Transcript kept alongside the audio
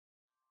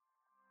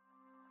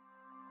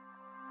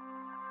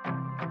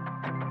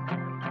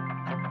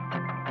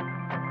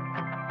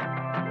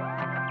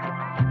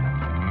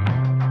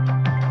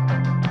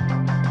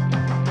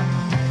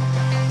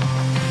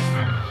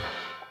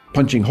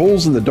Punching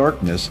Holes in the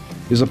Darkness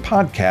is a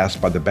podcast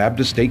by the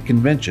Baptist State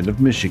Convention of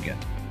Michigan.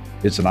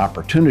 It's an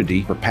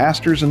opportunity for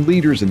pastors and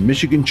leaders in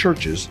Michigan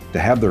churches to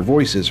have their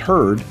voices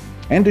heard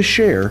and to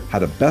share how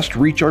to best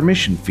reach our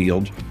mission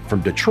field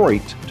from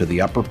Detroit to the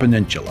Upper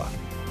Peninsula.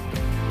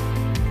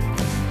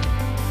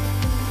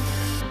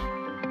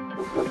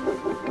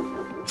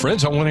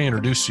 Friends, I want to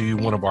introduce to you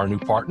one of our new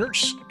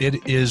partners.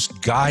 It is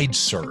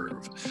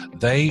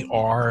GuideServe. They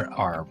are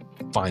our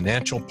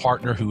financial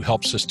partner who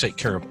helps us take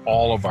care of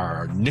all of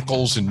our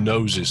nickels and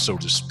noses, so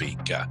to speak.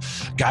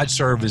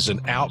 GuideServe is an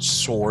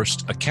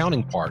outsourced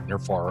accounting partner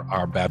for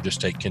our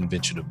Baptist State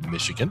Convention of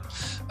Michigan.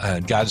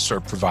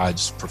 GuideServe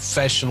provides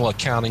professional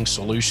accounting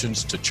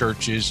solutions to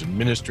churches and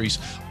ministries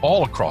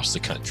all across the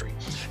country.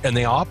 And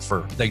they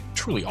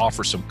truly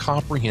offer some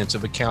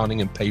comprehensive accounting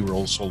and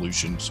payroll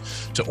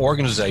solutions to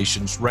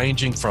organizations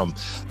ranging from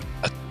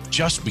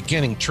just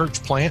beginning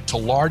church plant to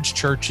large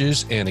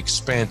churches and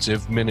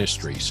expansive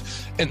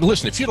ministries. And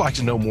listen, if you'd like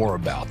to know more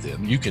about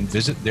them, you can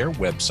visit their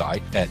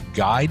website at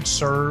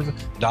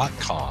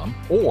guideserve.com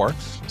or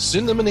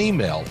send them an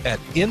email at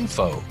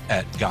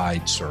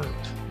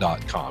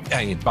info@guideserve.com.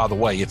 And by the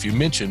way, if you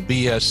mention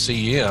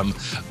BSCM,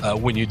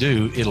 when you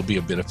do, it'll be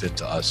a benefit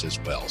to us as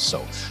well.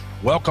 So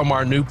welcome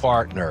our new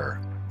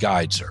partner,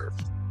 GuideServe.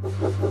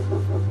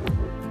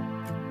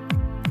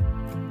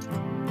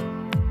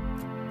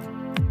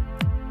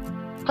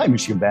 Hi,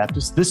 Michigan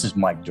Baptist. This is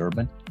Mike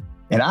Durbin,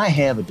 and I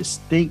have a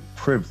distinct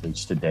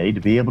privilege today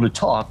to be able to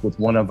talk with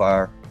one of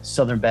our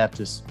Southern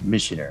Baptist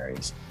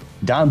missionaries.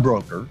 Don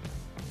Broeker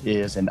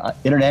is an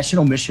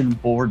International Mission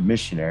Board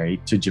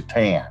missionary to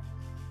Japan.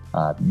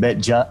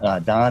 Met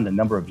Don a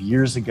number of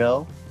years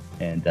ago,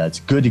 and it's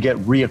good to get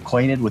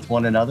reacquainted with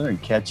one another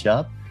and catch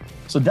up.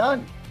 So,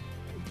 Don,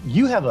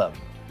 you have an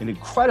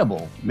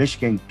incredible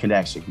Michigan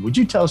connection. Would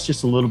you tell us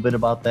just a little bit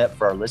about that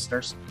for our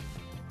listeners?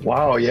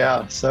 Wow,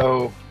 yeah.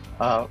 So,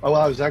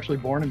 I was actually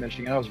born in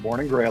Michigan. I was born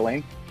in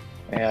Grayling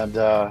and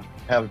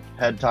have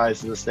had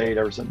ties to the state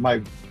ever since.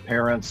 My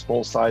parents,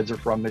 both sides, are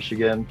from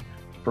Michigan,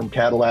 from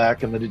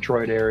Cadillac and the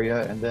Detroit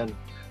area. And then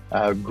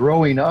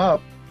growing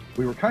up,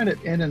 we were kind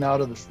of in and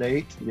out of the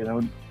state,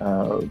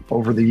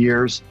 over the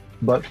years.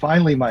 But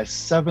finally, my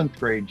 7th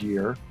grade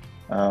year,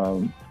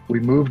 we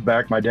moved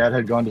back. My dad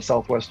had gone to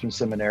Southwestern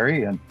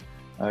Seminary and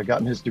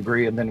gotten his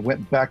degree and then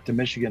went back to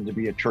Michigan to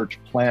be a church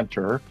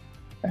planter.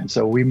 And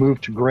so we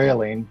moved to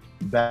Grayling,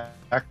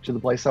 back to the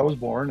place I was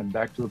born and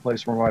back to the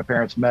place where my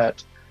parents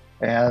met,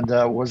 and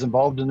was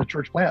involved in the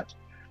church plant.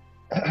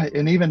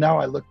 And even now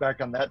I look back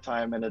on that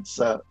time and it's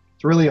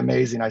really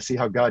amazing. I see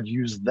how God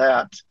used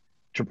that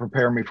to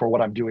prepare me for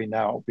what I'm doing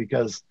now,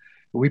 because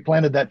we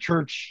planted that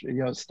church,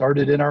 it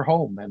started in our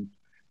home. And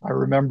I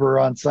remember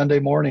on Sunday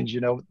mornings,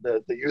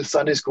 the youth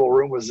Sunday school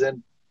room was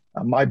in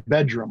my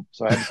bedroom.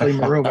 So I had to clean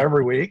the room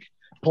every week,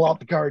 pull out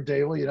the card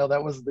table,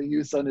 that was the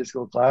youth Sunday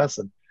school class.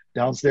 And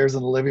downstairs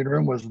in the living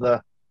room was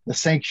the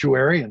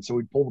sanctuary. And so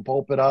we'd pull the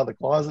pulpit out of the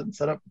closet and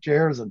set up the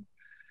chairs. And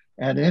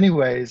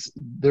anyways,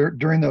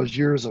 during those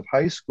years of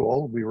high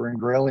school, we were in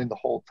Grayling the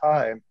whole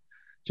time,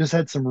 just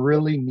had some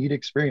really neat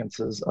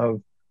experiences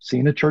of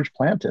seeing a church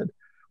planted,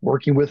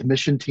 working with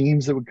mission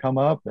teams that would come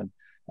up. And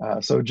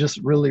so just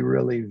really,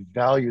 really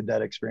valued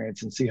that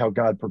experience and see how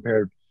God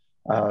prepared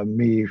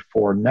me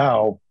for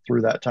now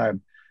through that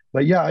time.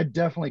 But yeah, I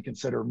definitely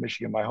consider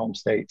Michigan my home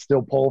state,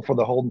 still pull for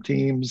the home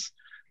teams.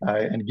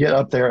 And get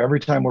up there. Every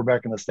time we're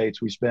back in the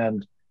States, we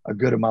spend a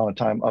good amount of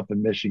time up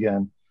in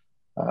Michigan.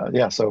 I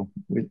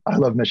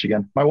love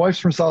Michigan. My wife's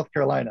from South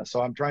Carolina,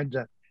 so I'm trying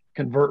to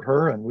convert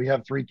her, and we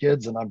have 3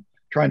 kids, and I'm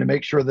trying to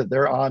make sure that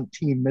they're on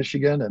Team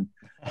Michigan. And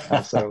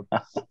so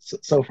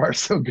far,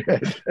 so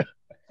good.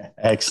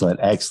 Excellent.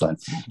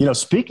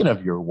 Speaking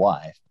of your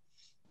wife,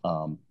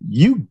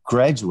 you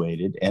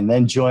graduated and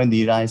then joined the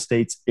United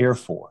States Air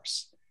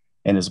Force.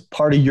 And as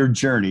part of your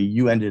journey,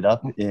 you ended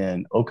up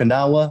in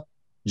Okinawa,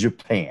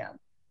 Japan.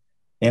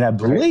 And I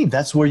believe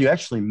that's where you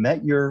actually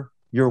met your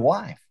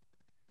wife.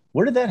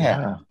 Where did that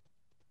happen?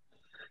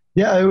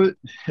 Yeah,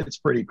 it's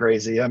pretty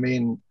crazy. I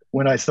mean,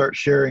 when I start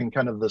sharing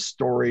kind of the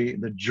story,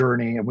 the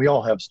journey, and we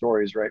all have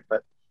stories, right?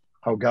 But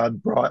how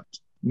God brought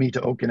me to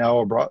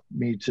Okinawa, brought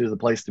me to the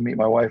place to meet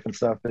my wife and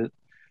stuff. I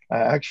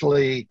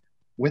actually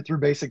went through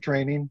basic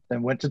training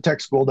and went to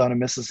tech school down in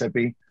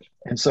Mississippi.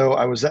 And so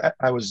I was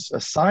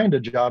assigned a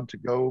job to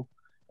go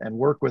and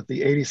work with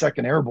the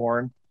 82nd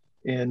Airborne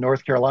in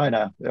North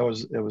Carolina. It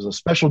was a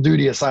special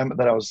duty assignment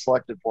that I was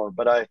selected for,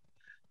 but I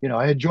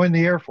had joined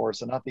the Air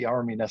Force and not the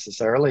Army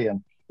necessarily,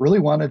 and really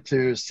wanted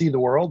to see the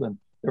world. And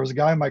there was a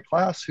guy in my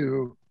class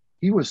who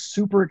he was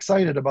super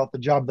excited about the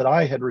job that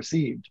I had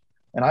received.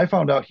 And I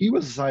found out he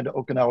was assigned to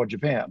Okinawa,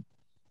 Japan,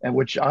 and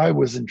which I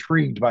was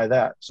intrigued by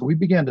that. So we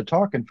began to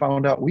talk and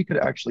found out we could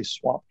actually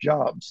swap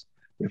jobs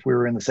if we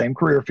were in the same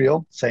career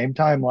field, same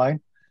timeline.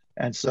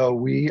 And so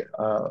we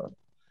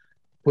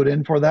put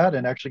in for that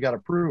and actually got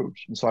approved.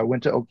 And so I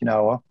went to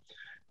Okinawa,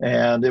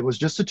 and it was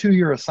just a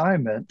 2-year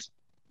assignment.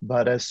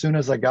 But as soon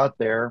as I got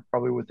there,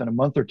 probably within a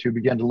month or two,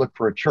 began to look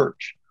for a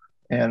church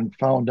and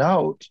found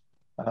out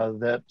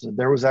that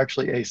there was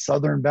actually a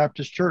Southern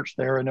Baptist church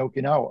there in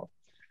Okinawa.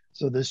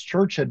 So this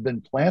church had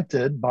been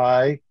planted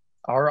by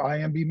our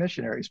IMB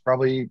missionaries,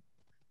 probably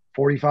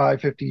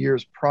 45, 50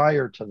 years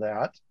prior to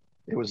that.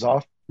 It was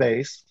off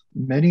base.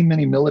 Many,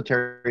 many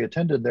military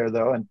attended there,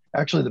 though. And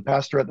actually, the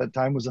pastor at that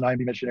time was an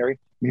IMB missionary.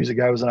 Music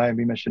guy was an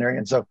IMB missionary.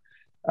 And so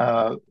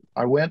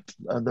I went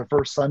the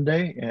first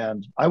Sunday,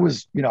 and I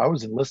was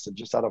enlisted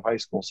just out of high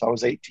school. So I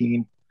was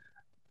 18.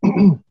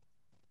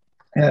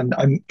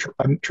 And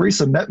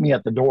Teresa met me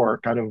at the door,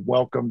 kind of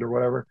welcomed or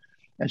whatever.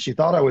 And she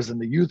thought I was in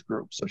the youth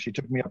group. So she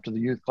took me up to the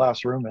youth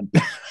classroom and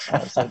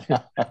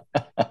said,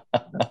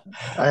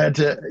 I had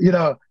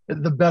to,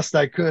 the best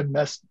I could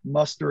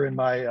muster in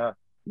my,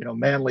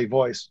 manly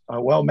voice.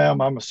 Well,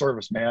 ma'am, I'm a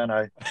serviceman.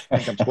 I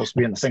think I'm supposed to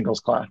be in the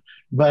singles class.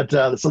 But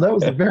so that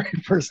was the very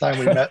first time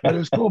we met. But it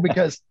was cool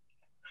because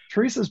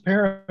Teresa's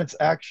parents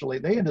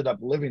they ended up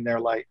living there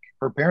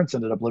her parents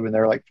ended up living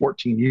there like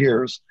 14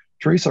 years.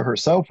 Teresa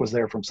herself was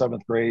there from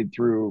 7th grade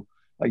through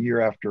a year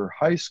after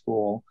high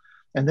school.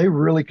 And they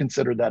really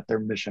considered that their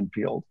mission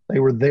field. They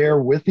were there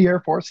with the Air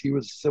Force. He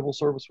was civil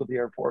service with the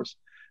Air Force,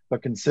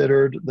 but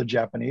considered the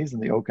Japanese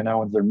and the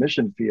Okinawans their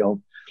mission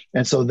field.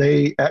 And so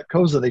at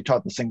COSA, they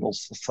taught the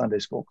singles Sunday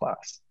school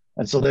class.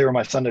 And so they were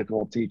my Sunday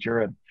school teacher.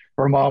 And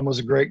her mom was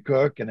a great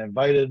cook and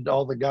invited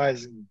all the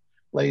guys and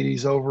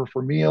ladies over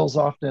for meals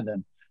often.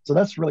 And so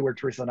that's really where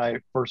Teresa and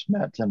I first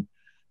met. And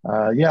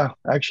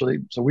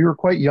so we were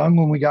quite young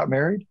when we got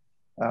married.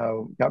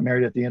 Got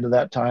married at the end of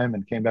that time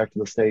and came back to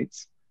the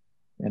States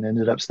and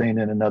ended up staying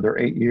in another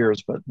 8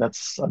 years, but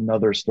that's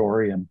another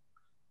story. And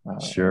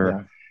sure.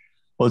 Yeah.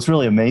 Well, it's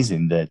really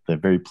amazing that the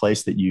very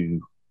place that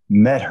you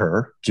met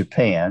her,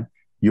 Japan,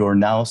 you're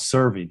now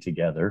serving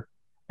together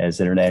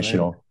as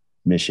international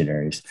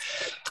missionaries.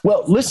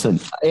 Well, listen,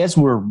 as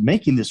we're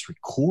making this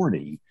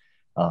recording,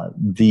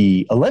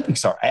 the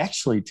Olympics are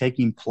actually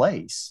taking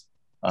place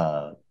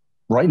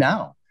right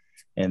now.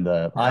 And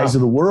the eyes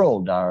of the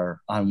world are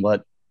on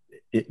what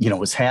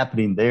is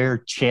happening there.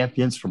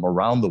 Champions from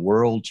around the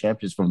world,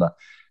 champions from the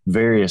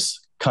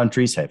various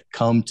countries have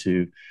come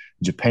to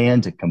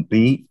Japan to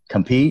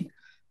compete.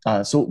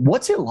 So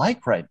what's it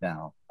like right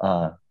now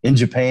in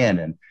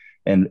Japan?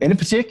 And in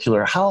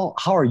particular, how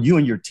are you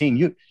and your team?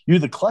 You're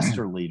the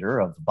cluster leader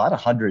of about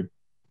 100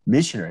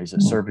 missionaries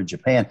that serve in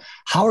Japan.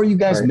 How are you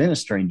guys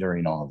ministering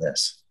during all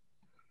this?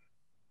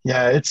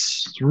 Yeah,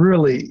 it's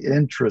really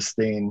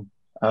interesting.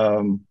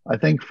 I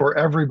think for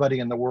everybody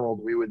in the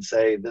world, we would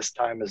say this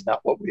time is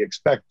not what we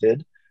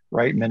expected,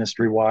 right?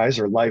 Ministry-wise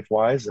or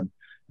life-wise. And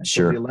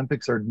sure. So the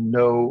Olympics are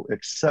no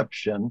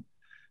exception.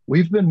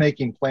 We've been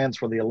making plans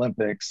for the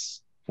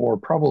Olympics for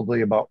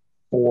probably about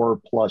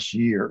 4+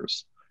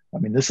 years. I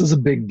mean, this is a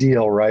big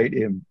deal, right?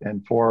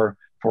 And for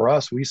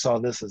us, we saw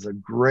this as a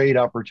great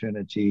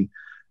opportunity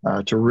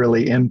to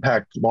really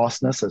impact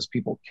lostness as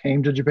people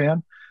came to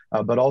Japan,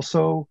 but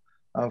also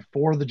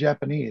for the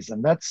Japanese.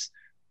 And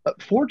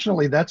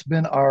fortunately, that's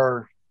been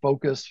our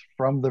focus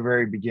from the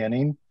very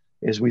beginning,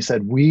 is we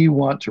said, we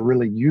want to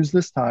really use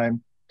this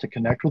time to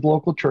connect with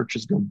local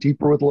churches, go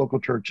deeper with local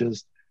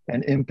churches,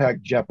 and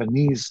impact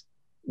Japanese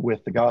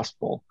with the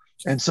gospel.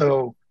 And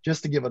so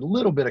just to give a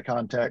little bit of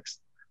context,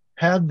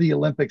 had the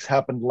Olympics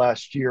happened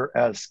last year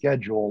as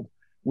scheduled,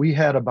 we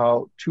had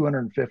about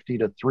 250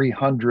 to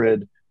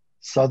 300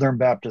 Southern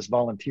Baptist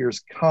volunteers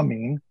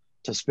coming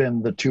to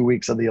spend the 2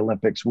 weeks of the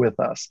Olympics with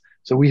us.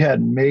 So we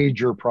had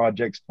major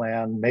projects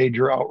planned,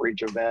 major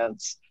outreach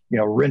events,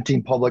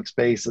 renting public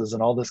spaces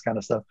and all this kind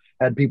of stuff.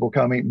 Had people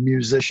coming,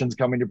 musicians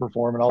coming to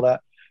perform and all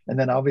that. And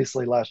then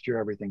obviously last year,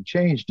 everything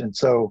changed. And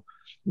so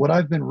what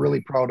I've been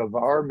really proud of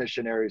our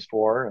missionaries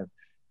for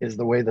is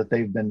the way that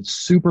they've been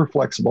super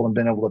flexible and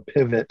been able to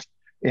pivot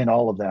in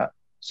all of that.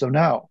 So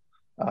now,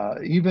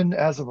 even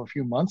as of a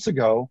few months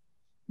ago,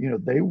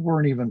 they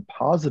weren't even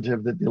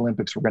positive that the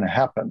Olympics were going to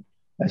happen.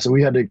 And so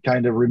we had to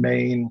kind of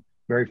remain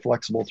very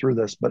flexible through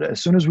this. But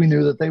as soon as we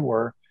knew that they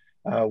were,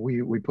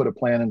 we put a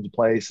plan into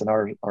place, and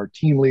our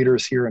team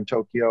leaders here in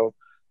Tokyo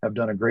have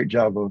done a great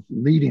job of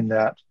leading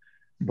that.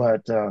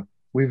 But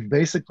we've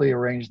basically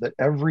arranged that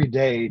every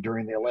day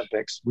during the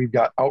Olympics, we've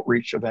got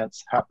outreach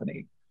events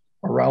happening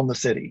around the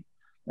city.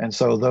 And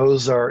so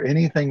those are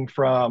anything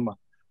from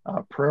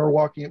prayer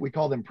walking. We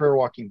call them prayer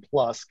walking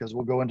plus, because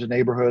we'll go into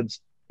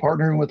neighborhoods,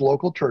 partnering with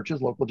local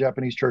churches, local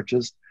Japanese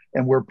churches,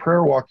 and we're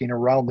prayer walking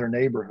around their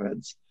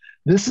neighborhoods.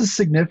 This is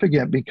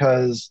significant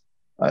because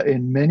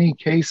in many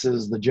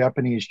cases, the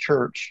Japanese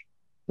church,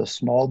 the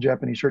small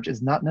Japanese church,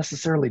 is not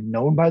necessarily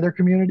known by their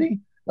community.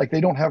 Like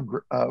they don't have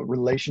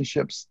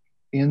relationships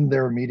in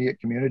their immediate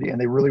community, and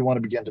they really want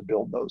to begin to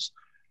build those.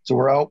 So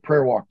we're out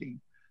prayer walking.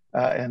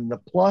 And the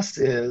plus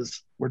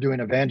is we're doing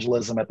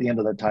evangelism at the end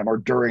of that time or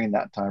during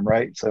that time,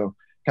 right? So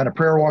kind of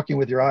prayer walking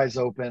with your eyes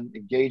open,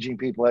 engaging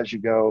people as you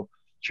go,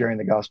 sharing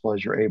the gospel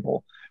as you're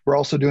able. We're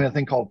also doing a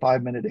thing called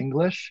 5-Minute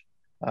English,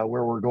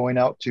 where we're going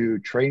out to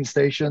train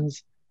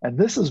stations. And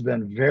this has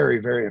been very,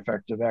 very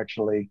effective,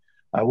 actually.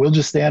 We'll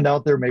just stand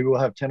out there. Maybe we'll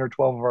have 10 or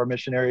 12 of our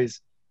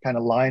missionaries kind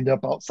of lined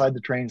up outside the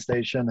train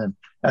station. And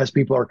as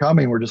people are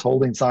coming, we're just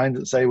holding signs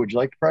that say, would you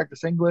like to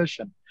practice English?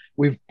 And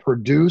we've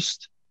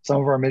produced,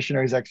 some of our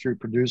missionaries actually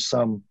produced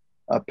some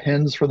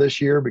pins for this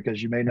year,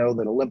 because you may know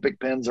that Olympic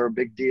pins are a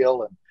big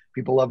deal and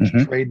people love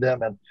to trade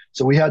them. And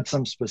so we had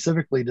some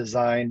specifically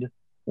designed.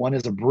 One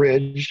is a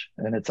bridge,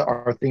 and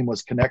our theme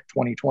was Connect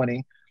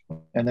 2020.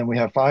 And then we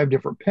have 5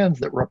 different pins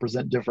that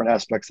represent different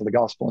aspects of the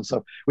gospel. And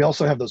so we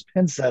also have those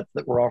pin sets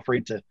that we're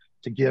offering to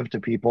give to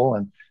people.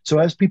 And so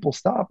as people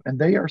stop, and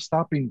they are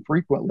stopping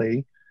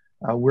frequently,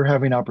 we're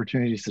having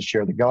opportunities to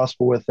share the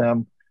gospel with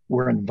them.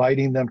 We're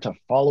inviting them to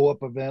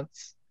follow-up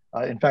events.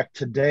 In fact,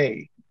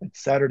 today,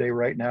 it's Saturday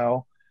right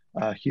now,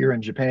 here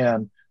in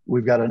Japan,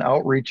 we've got an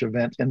outreach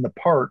event in the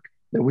park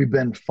that we've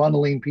been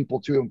funneling people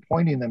to and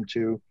pointing them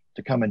to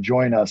come and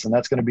join us. And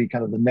that's going to be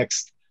kind of the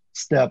next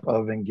step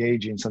of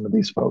engaging some of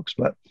these folks.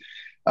 But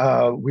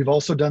we've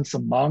also done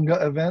some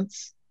manga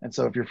events. And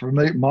so if you're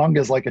familiar, manga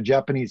is like a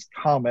Japanese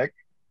comic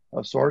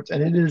of sorts,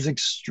 and it is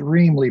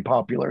extremely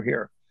popular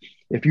here.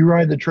 If you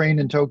ride the train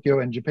in Tokyo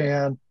and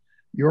Japan,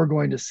 you're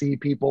going to see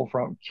people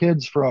from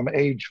kids from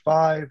age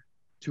 5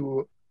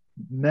 to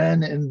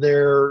men in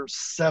their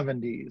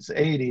 70s,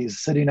 80s,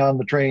 sitting on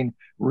the train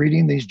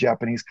reading these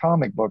Japanese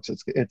comic books.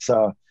 And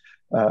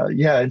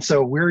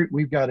so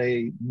we've got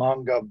a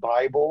manga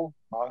Bible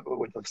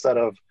with a set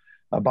of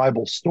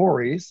Bible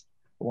stories.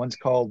 One's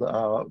called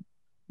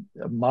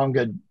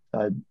Manga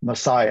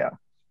Messiah.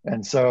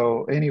 And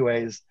so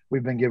anyways,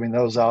 we've been giving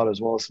those out,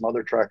 as well as some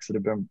other tracks that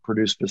have been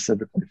produced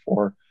specifically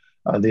for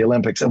the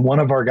Olympics. And one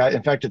of our guys,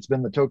 in fact, it's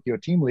been the Tokyo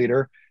team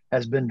leader,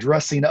 has been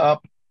dressing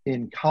up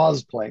in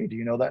cosplay. Do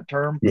you know that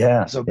term?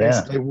 Yeah. So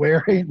basically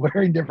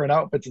wearing different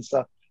outfits and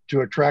stuff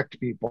to attract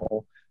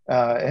people.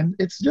 And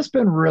it's just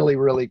been really,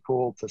 really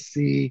cool to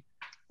see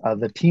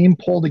the team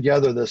pull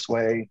together this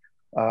way,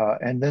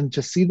 and then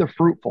to see the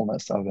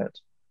fruitfulness of it.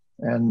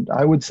 And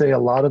I would say a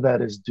lot of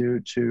that is due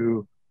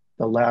to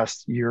the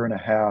last year and a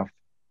half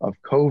of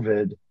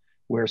COVID,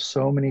 where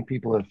so many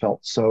people have felt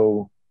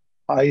so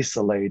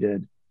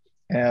isolated.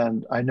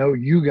 And I know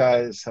you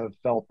guys have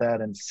felt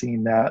that and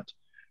seen that.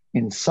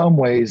 In some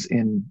ways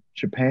in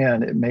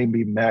Japan, it may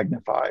be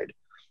magnified.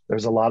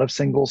 There's a lot of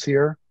singles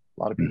here,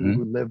 a lot of people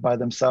who live by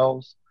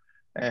themselves.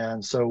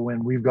 And so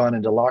when we've gone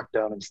into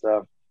lockdown and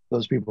stuff,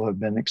 those people have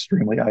been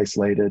extremely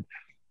isolated.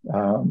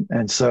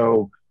 And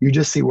so you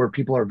just see where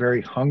people are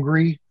very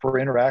hungry for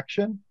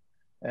interaction.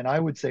 And I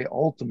would say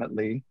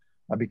ultimately,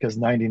 because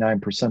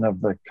 99% of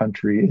the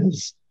country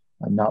is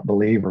not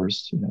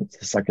believers, it's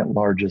the second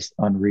largest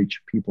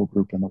unreached people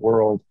group in the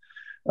world,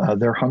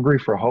 they're hungry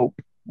for hope.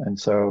 And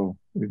so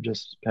we've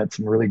just had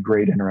some really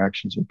great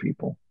interactions with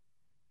people.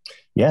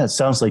 Yeah, it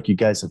sounds like you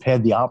guys have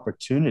had the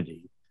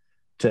opportunity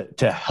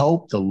to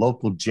help the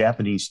local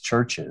Japanese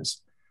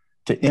churches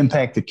to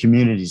impact the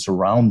communities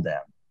around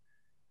them.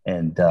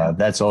 And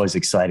that's always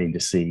exciting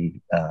to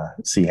see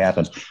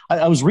happen.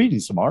 I was reading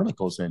some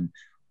articles, and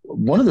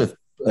one of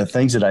the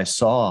things that I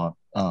saw,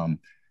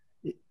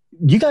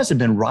 you guys have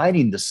been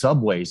riding the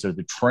subways or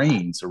the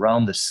trains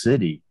around the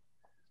city,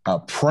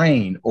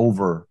 praying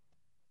over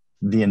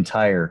the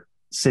entire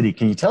city.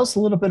 Can you tell us a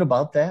little bit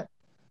about that?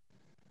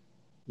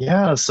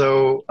 Yeah,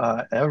 so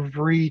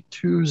every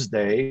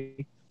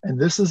Tuesday, and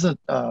this isn't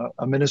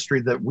a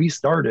ministry that we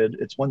started,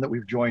 it's one that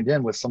we've joined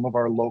in with some of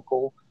our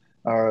local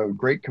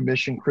Great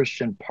Commission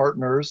Christian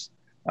partners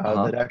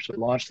that actually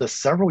launched this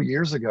several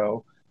years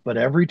ago. But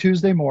every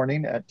Tuesday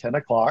morning at 10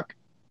 o'clock,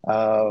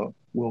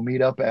 we'll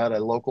meet up at a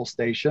local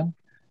station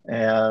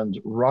and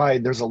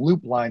ride. There's a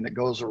loop line that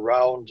goes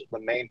around the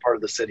main part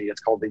of the city. It's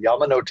called the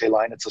Yamanote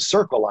line. It's a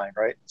circle line,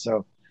 right?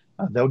 So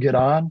they'll get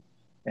on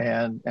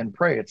and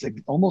pray. It's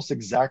almost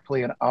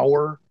exactly an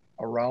hour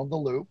around the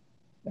loop.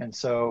 And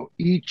so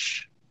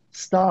each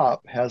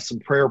stop has some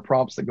prayer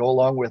prompts that go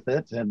along with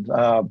it.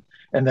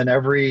 And then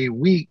every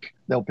week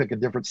they'll pick a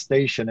different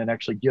station and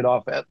actually get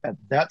off at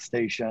that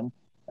station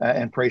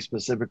and pray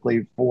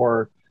specifically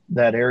for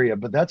that area.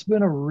 But that's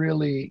been a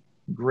really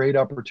great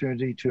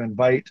opportunity to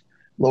invite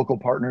local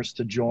partners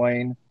to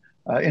join.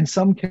 In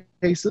some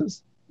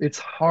cases, it's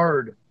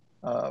hard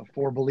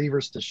for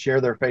believers to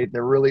share their faith.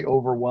 They're really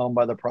overwhelmed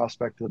by the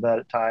prospect of that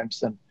at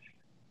times.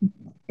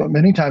 But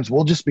many times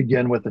we'll just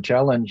begin with the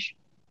challenge,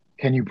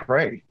 can you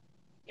pray?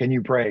 Can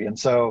you pray? And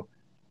so,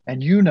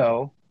 and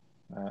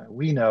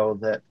we know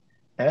that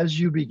as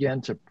you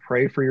begin to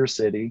pray for your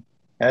city,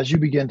 as you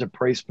begin to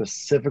pray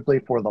specifically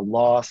for the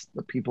lost,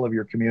 the people of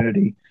your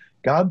community,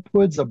 God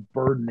puts a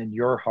burden in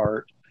your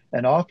heart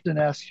and often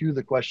asks you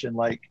the question,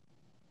 like,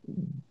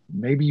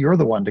 maybe you're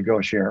the one to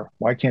go share.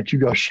 Why can't you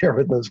go share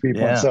with those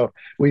people? Yeah. And so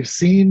we've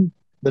seen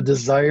the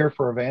desire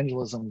for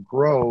evangelism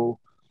grow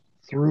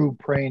through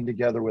praying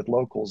together with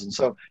locals. And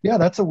so, yeah,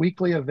 that's a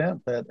weekly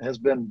event that has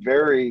been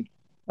very,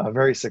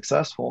 very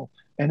successful.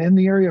 And in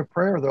the area of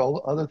prayer, the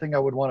other thing I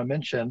would want to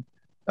mention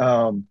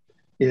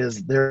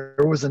is there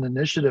was an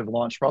initiative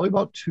launched probably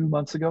about 2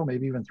 months ago,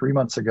 maybe even 3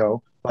 months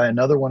ago, by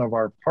another one of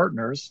our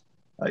partners,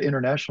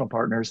 international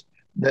partners,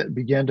 that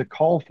began to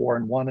call for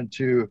and wanted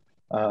to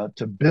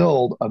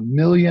build 1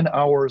 million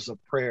hours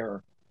of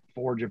prayer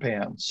for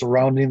Japan,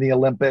 surrounding the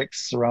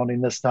Olympics,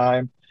 surrounding this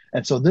time.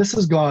 And so this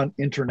has gone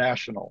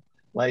international.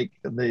 Like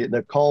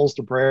the calls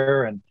to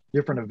prayer and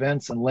different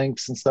events and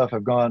links and stuff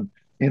have gone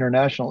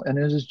international. And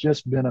it has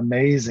just been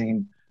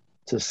amazing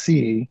to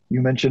see.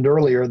 You mentioned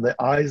earlier, the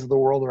eyes of the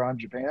world are on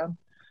Japan.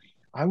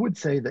 I would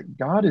say that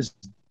God is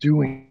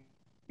doing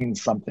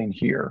something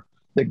here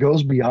that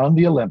goes beyond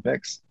the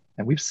Olympics.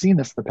 And we've seen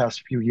this the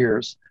past few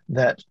years,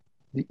 that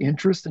the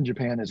interest in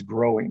Japan is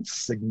growing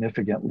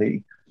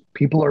significantly.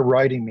 People are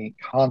writing me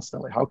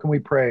constantly. How can we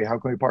pray? How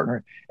can we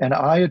partner? And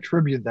I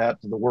attribute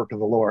that to the work of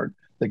the Lord,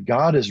 that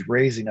God is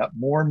raising up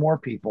more and more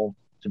people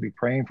to be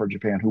praying for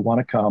Japan who want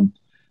to come,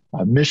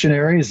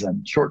 missionaries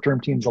and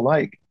short-term teams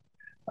alike,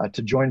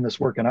 to join this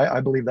work. And I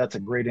believe that's a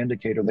great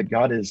indicator that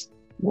God is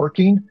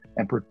working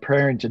and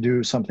preparing to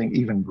do something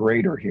even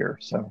greater here.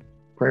 So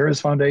prayer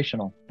is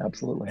foundational.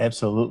 Absolutely.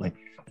 Absolutely.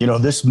 You know,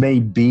 this may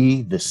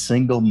be the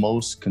single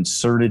most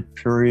concerted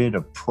period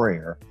of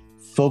prayer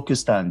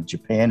focused on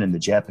Japan and the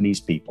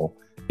Japanese people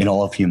in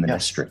all of human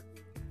history.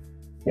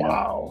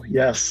 Wow.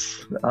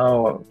 Yes.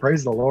 Oh,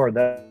 praise the Lord.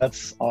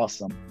 That's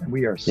awesome. And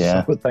we are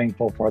so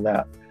thankful for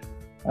that,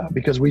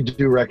 because we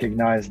do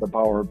recognize the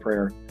power of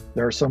prayer.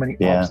 There are so many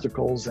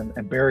obstacles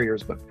and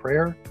barriers, but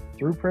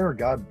through prayer,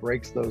 God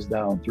breaks those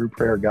down. Through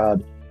prayer,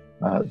 God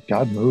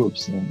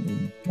moves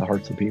in the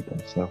hearts of people.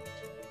 So.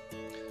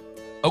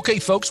 Okay,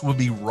 folks, we'll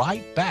be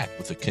right back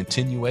with a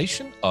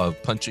continuation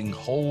of Punching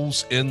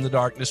Holes in the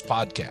Darkness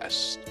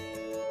podcast.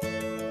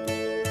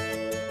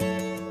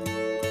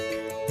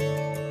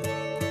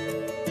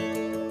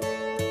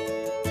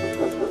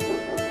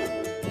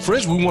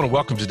 Friends, we want to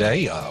welcome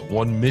today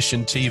One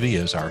Mission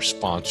TV as our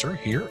sponsor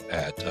here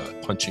at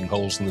Punching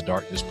Holes in the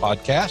Darkness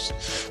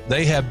podcast.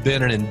 They have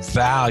been an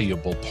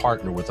invaluable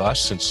partner with us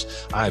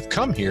since I've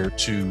come here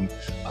to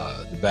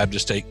the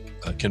Baptist State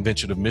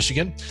Convention of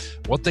Michigan.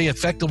 What they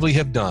effectively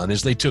have done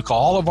is they took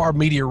all of our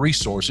media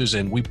resources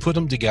and we put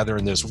them together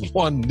in this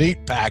one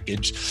neat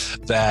package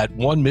that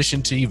One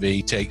Mission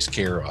TV takes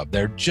care of.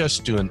 They're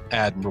just doing an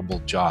admirable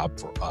job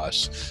for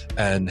us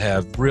and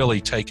have really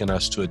taken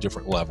us to a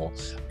different level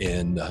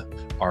in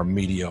our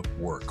media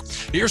work.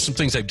 Here's some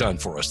things they've done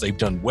for us. They've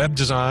done web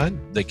design.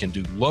 They can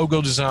do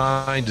logo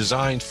design,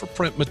 designs for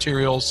print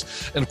materials,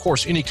 and of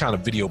course, any kind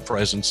of video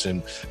presence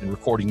and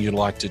recording you'd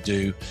like to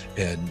do.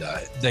 And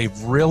they've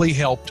really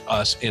helped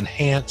us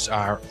enhance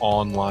our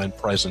online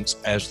presence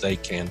as they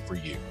can for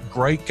you.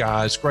 Great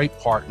guys, great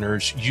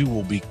partners. You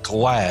will be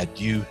glad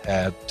you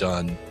have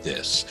done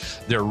this.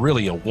 They're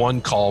really a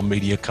one-call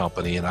media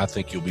company, and I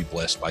think you'll be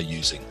blessed by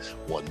using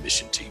One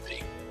Mission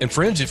TV. And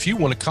friends, if you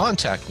want to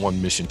contact One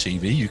Mission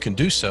TV, you can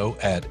do so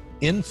at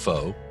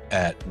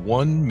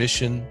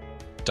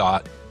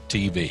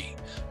info@onemission.tv.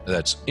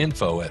 That's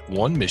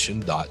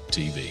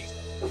info@onemission.tv.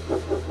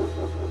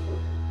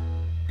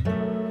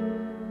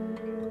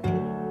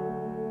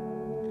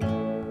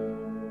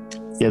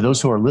 Yeah,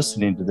 those who are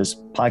listening to this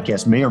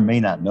podcast may or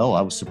may not know,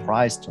 I was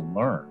surprised to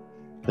learn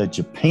that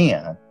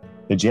Japan,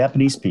 the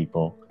Japanese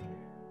people,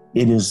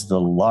 it is the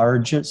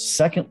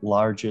second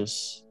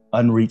largest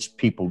unreached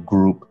people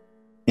group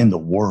in the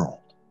world.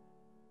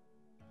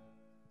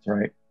 That's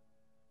right.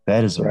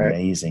 That is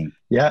amazing.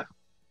 Yeah.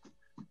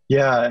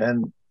 Yeah.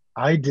 And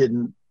I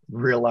didn't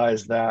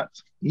realize that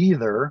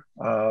either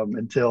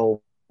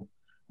until,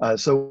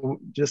 so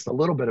just a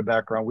little bit of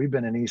background. We've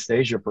been in East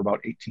Asia for about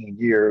 18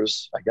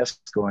 years, I guess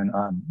it's going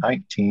on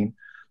 19.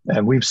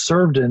 And we've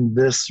served in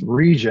this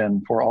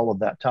region for all of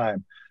that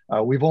time.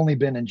 We've only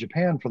been in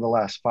Japan for the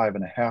last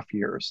 5.5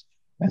 years.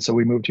 And so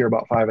we moved here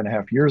about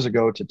 5.5 years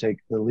ago to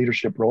take the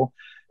leadership role.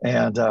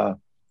 And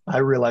I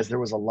realized there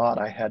was a lot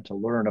I had to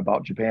learn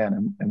about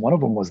Japan. And one of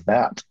them was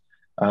that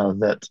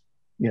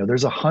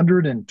there's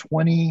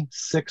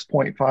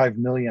 126.5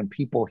 million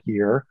people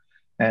here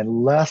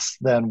and less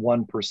than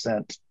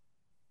 1%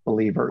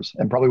 believers.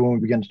 And probably when we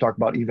begin to talk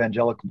about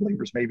evangelical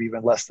believers, maybe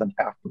even less than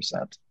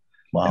 0.5%.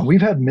 Wow. And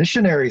we've had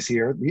missionaries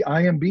here. The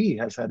IMB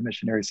has had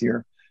missionaries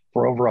here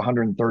for over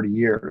 130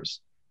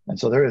 years. And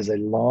so there is a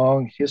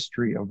long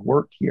history of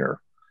work here.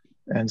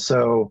 And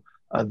so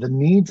the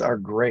needs are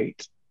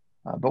great.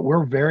 But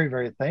we're very,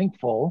 very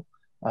thankful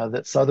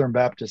that Southern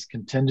Baptists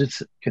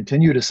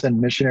continue to send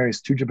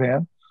missionaries to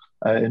Japan.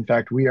 In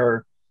fact, we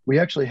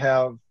actually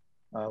have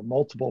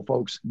multiple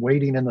folks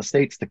waiting in the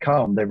States to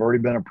come. They've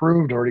already been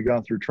approved, already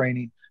gone through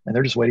training, and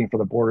they're just waiting for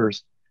the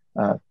borders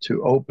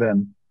to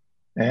open.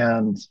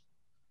 And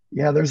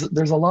yeah,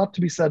 there's a lot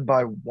to be said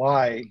by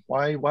why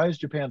is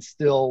Japan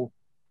still,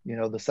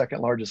 the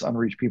second largest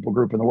unreached people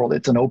group in the world?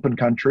 It's an open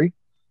country,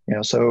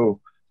 so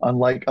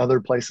unlike other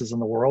places in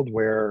the world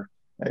where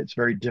it's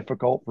very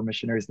difficult for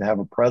missionaries to have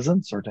a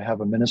presence or to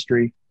have a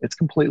ministry, it's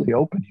completely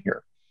open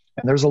here.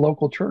 And there's a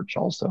local church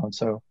also. And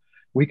so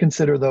we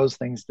consider those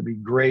things to be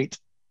great,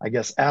 I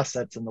guess,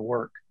 assets in the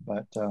work.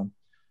 But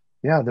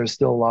there's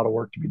still a lot of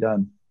work to be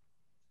done.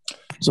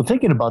 So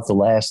thinking about the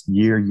last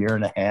year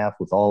and a half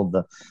with all of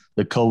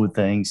the COVID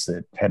things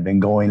that have been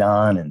going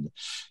on and,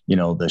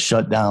 the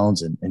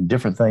shutdowns and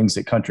different things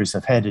that countries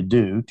have had to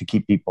do to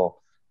keep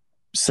people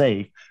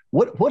safe,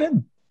 what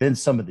have been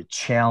some of the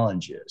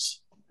challenges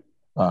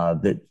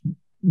that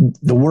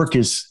the work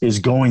is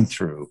going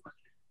through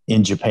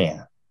in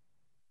Japan?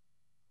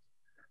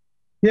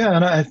 Yeah,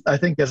 and I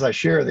think as I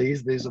share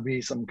these will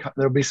be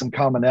there'll be some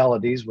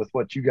commonalities with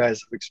what you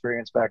guys have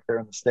experienced back there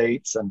in the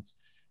States. And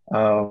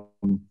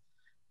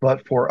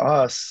but for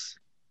us,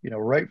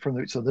 right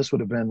so this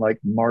would have been like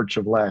March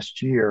of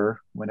last year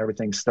when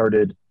everything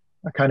started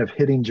kind of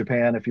hitting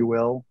Japan, if you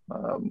will.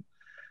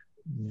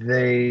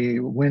 They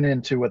went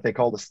into what they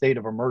call the state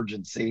of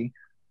emergency.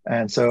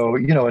 And so,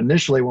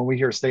 initially when we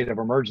hear state of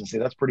emergency,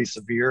 that's pretty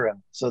severe.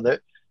 And so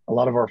that a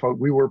lot of our folk,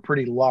 we were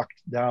pretty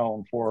locked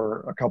down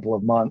for a couple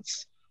of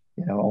months,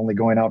 only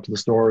going out to the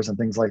stores and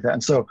things like that.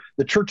 And so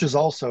the churches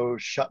also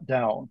shut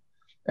down.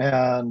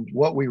 And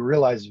what we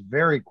realized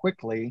very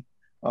quickly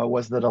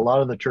was that a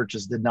lot of the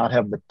churches did not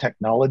have the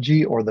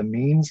technology or the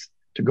means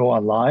to go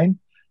online.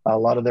 A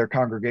lot of their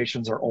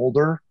congregations are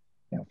older,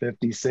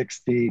 50,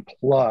 60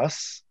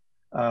 plus,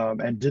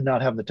 and did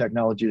not have the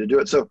technology to do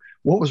it. So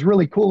what was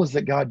really cool is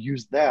that God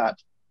used that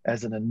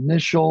as an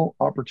initial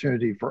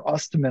opportunity for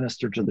us to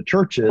minister to the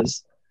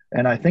churches.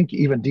 And I think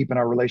even deepen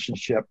our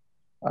relationship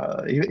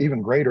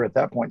even greater at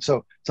that point.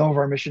 So some of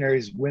our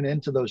missionaries went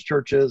into those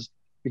churches,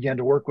 began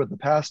to work with the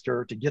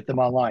pastor to get them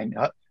online.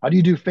 How do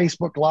you do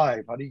Facebook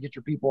Live? How do you get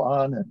your people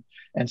on?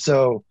 And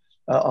so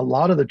a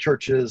lot of the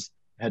churches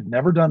had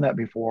never done that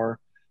before,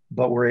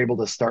 but we're able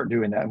to start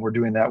doing that. And we're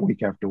doing that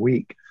week after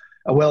week.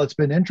 Well, it's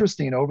been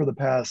interesting over the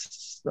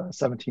past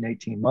 17,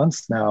 18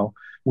 months now.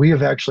 We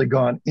have actually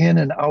gone in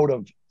and out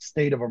of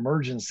state of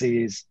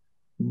emergencies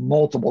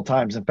multiple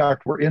times. In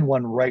fact, we're in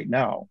one right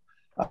now.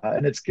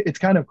 And it's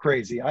kind of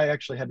crazy. I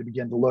actually had to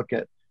begin to look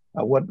at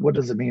what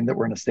does it mean that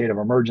we're in a state of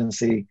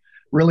emergency?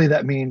 Really,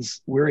 that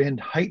means we're in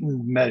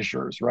heightened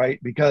measures, right?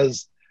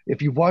 Because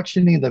if you've watched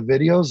any of the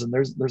videos, and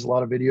there's a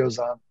lot of videos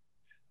on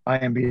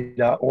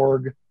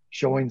imb.org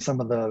showing some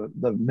of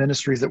the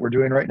ministries that we're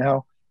doing right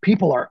now,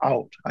 people are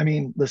out. I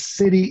mean, the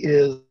city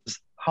is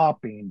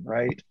hopping,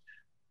 right?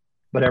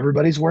 But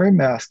everybody's wearing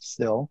masks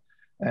still.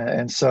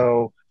 And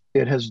so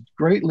it has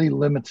greatly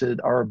limited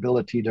our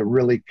ability to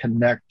really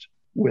connect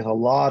with a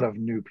lot of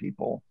new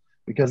people,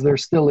 because there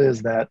still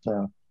is that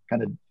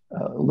kind of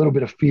a little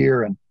bit of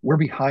fear, and we're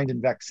behind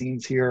in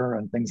vaccines here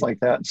and things like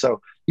that. And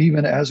so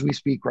even as we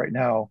speak right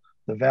now,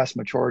 the vast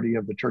majority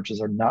of the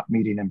churches are not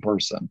meeting in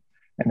person,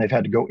 and they've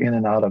had to go in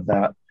and out of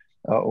that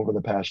over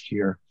the past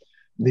year.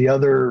 The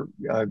other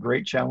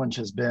great challenge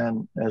has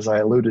been, as I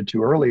alluded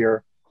to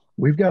earlier,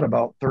 we've got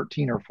about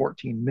 13 or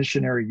 14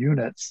 missionary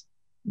units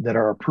that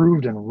are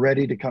approved and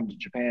ready to come to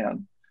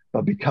Japan.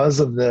 But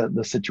because of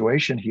the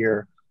situation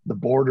here, the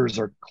borders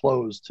are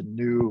closed to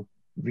new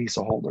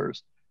visa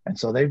holders. And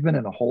so they've been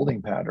in a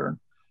holding pattern.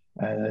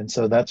 And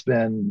so that's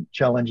been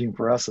challenging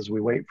for us as we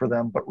wait for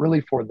them, but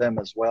really for them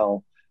as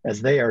well,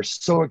 as they are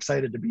so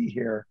excited to be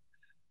here.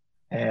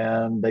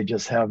 And they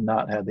just have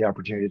not had the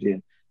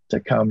opportunity to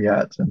come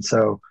yet. And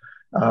so,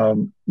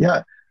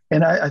 yeah.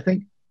 And I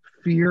think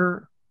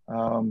fear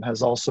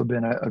has also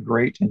been a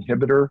great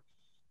inhibitor.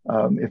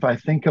 If I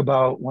think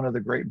about one of the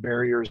great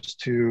barriers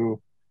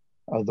to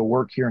the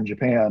work here in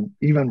Japan,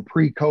 even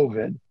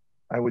pre-COVID,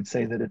 I would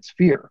say that it's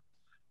fear,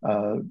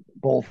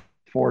 both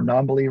for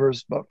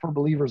non-believers, but for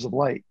believers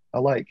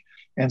alike,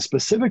 and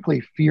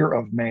specifically fear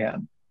of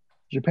man.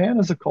 Japan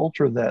is a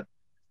culture that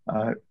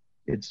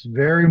it's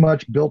very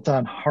much built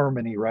on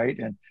harmony, right?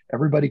 And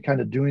everybody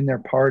kind of doing their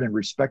part and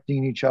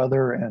respecting each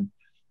other.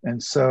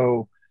 And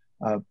so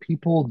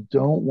people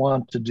don't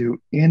want to do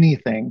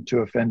anything to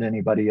offend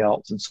anybody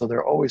else. And so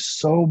they're always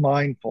so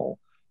mindful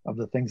of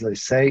the things they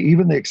say,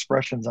 even the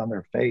expressions on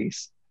their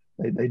face.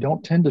 They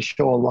don't tend to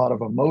show a lot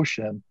of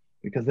emotion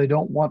because they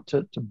don't want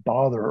to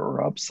bother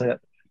or upset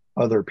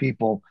other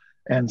people.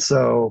 And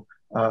so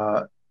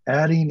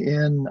adding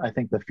in, I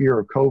think the fear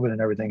of COVID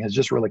and everything has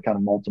just really kind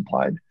of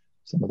multiplied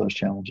some of those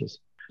challenges.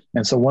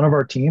 And so one of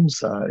our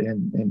teams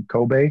in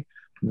Kobe,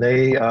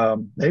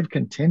 they've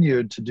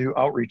continued to do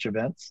outreach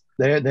events.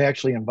 They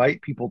actually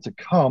invite people to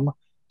come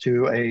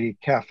to a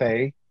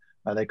cafe.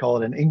 They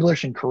call it an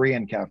English and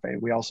Korean cafe.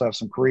 We also have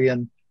some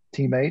Korean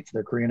teammates.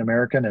 They're Korean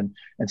American.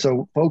 And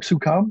so folks who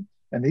come,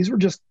 and these were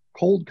just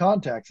cold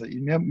contacts that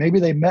maybe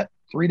they met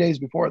 3 days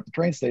before at the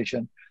train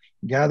station,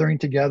 gathering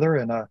together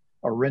in a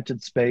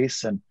rented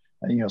space and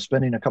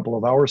spending a couple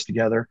of hours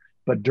together.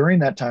 But during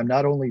that time,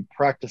 not only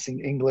practicing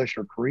English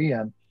or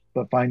Korean,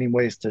 but finding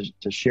ways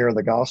to share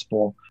the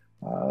gospel.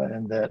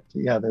 And that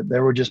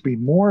there would just be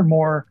more and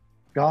more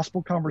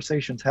gospel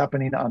conversations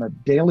happening on a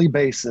daily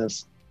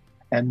basis,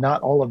 and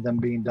not all of them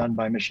being done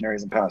by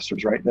missionaries and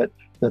pastors, right? That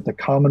the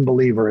common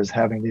believer is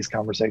having these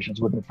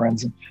conversations with their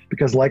friends.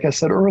 Because like I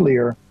said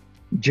earlier,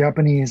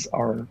 Japanese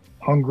are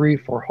hungry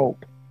for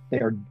hope. They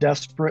are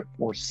desperate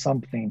for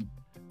something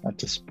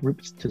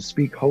to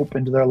speak hope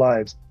into their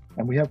lives.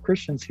 And we have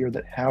Christians here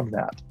that have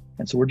that.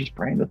 And so we're just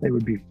praying that they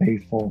would be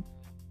faithful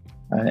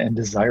and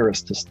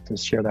desirous to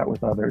share that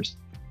with others.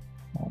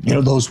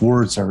 Those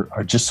words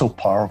are just so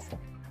powerful.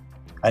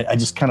 I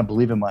just kind of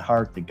believe in my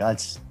heart that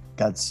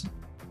God's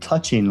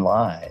touching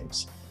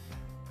lives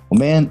Well,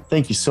 man,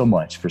 thank you so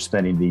much for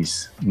spending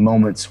these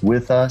moments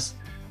with us.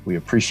 We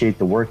appreciate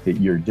the work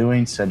that you're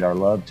doing. Send our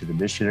love to the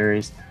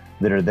missionaries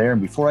that are there.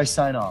 And before I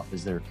sign off,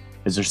 is there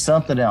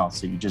something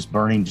else that you're just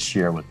burning to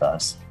share with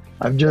us?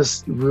 I've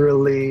just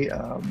really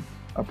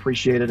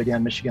appreciated,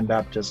 again, Michigan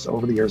Baptist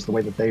over the years, the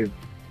way that they've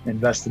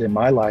invested in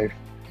my life.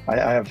 I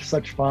have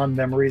such fond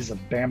memories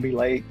of Bambi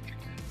Lake,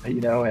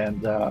 and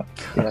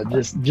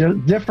just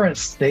different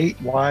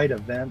statewide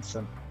events.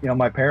 And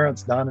my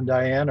parents, Don and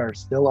Diane, are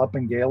still up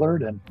in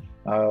Gaylord, and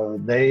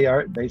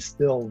they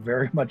still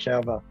very much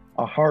have a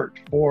heart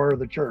for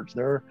the church.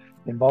 They're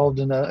involved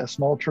in a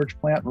small church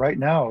plant right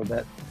now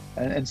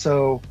and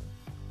so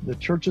the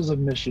churches of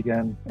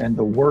Michigan and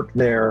the work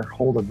there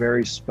hold a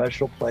very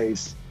special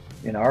place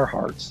in our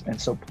hearts. And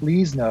so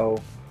please know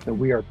that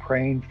we are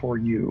praying for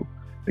you,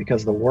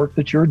 because the work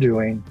that you're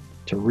doing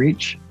to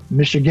reach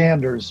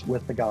Michiganders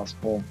with the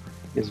gospel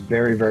is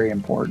very, very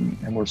important.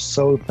 And we're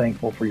so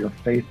thankful for your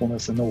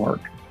faithfulness in the work.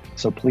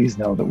 So please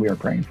know that we are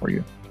praying for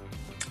you.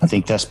 I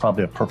think that's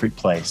probably a perfect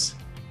place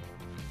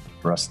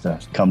for us to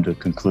come to a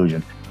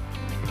conclusion.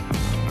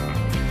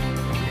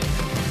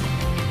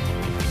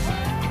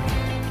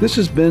 This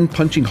has been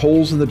Punching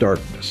Holes in the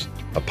Darkness,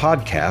 a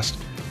podcast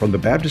from the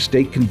Baptist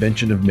State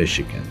Convention of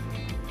Michigan.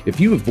 If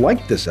you have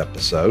liked this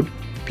episode,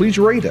 please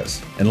rate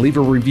us and leave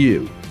a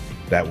review.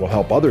 That will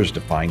help others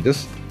to find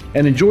us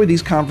and enjoy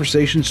these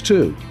conversations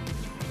too.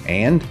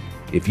 And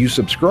if you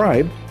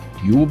subscribe,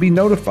 you will be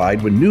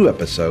notified when new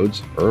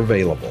episodes are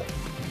available.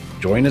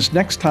 Join us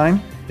next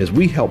time as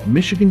we help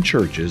Michigan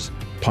churches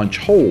punch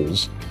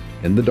holes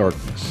in the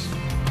darkness.